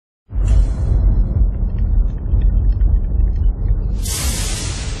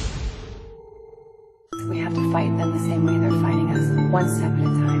fight them the same way they're fighting us, one step at a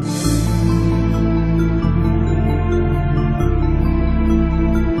time.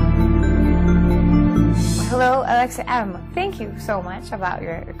 Hello, Alexa M. Thank you so much about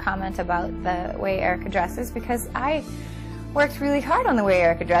your comment about the way Erica dresses, because I worked really hard on the way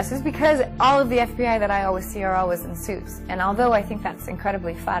Erica dresses, because all of the FBI that I always see are always in suits. And although I think that's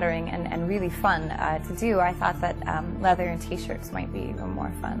incredibly flattering and really fun to do, I thought that leather and t-shirts might be even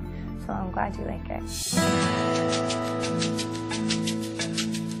more fun. So I'm glad you like it.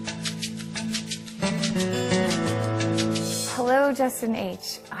 Hello, Justin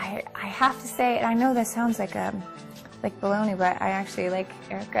H. I have to say, and I know this sounds like baloney, but I actually like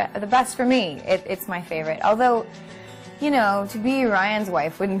Erica the best for me. It's my favorite. Although, you know, to be Ryan's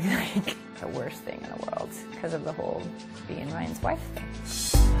wife wouldn't be like the worst thing in the world because of the whole being Ryan's wife thing.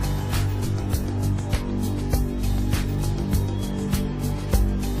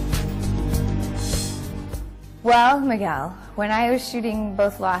 Well, Miguel, when I was shooting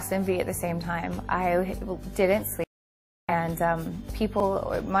both Lost and V at the same time, I didn't sleep. And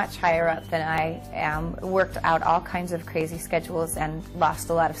people much higher up than I am worked out all kinds of crazy schedules and lost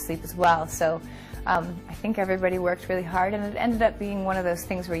a lot of sleep as well. So I think everybody worked really hard, and it ended up being one of those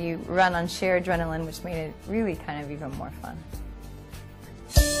things where you run on sheer adrenaline, which made it really kind of even more fun.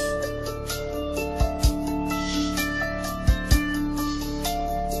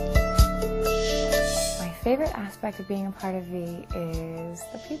 My favorite aspect of being a part of V is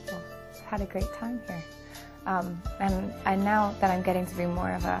the people. I've had a great time here. And now that I'm getting to be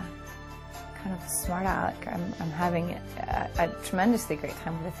more of a kind of smart aleck, I'm having a tremendously great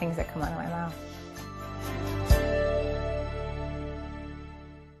time with the things that come out of my mouth.